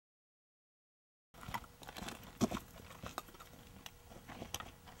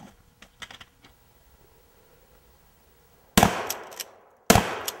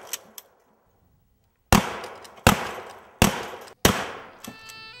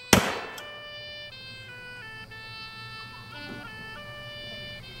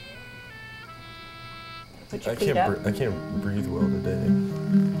Put your feet up. I can't breathe well today.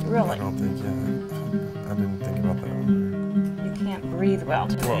 Really? I don't think, yeah. I didn't think about that one. You can't breathe well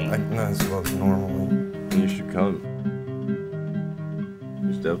today. Well, not as well as normally. You should come.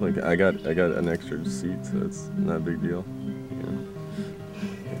 There's definitely. I got an extra seat, so it's not a big deal. You know,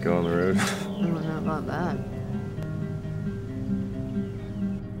 go on the road. I don't know about that.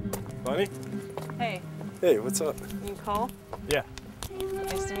 Bonnie? Hey, Hey, what's up? you Cole? Yeah.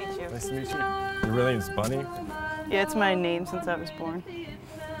 Nice to meet you. Nice to meet you. Your real name's Bunny? Yeah, it's my name since I was born.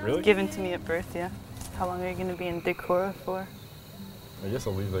 Really? Given to me at birth, yeah. How long are you going to be in Decorah for? I guess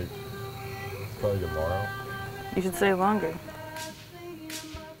I'll leave probably tomorrow. You should stay longer.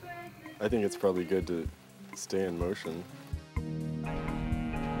 I think it's probably good to stay in motion.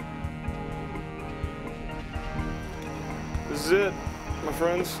 This is it, my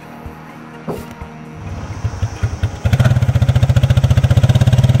friends.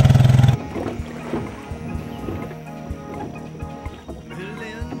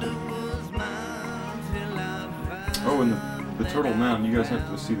 Oh, and the Turtle Mound. You guys have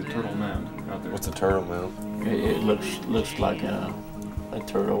to see the Turtle Mound out there. What's a turtle mound? It looks like a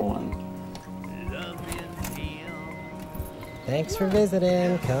turtle one. Thanks for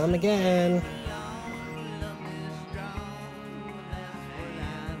visiting. Come again.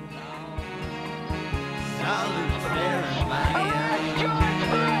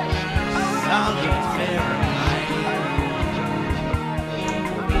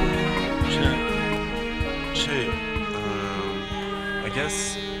 I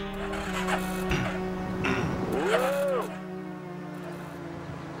guess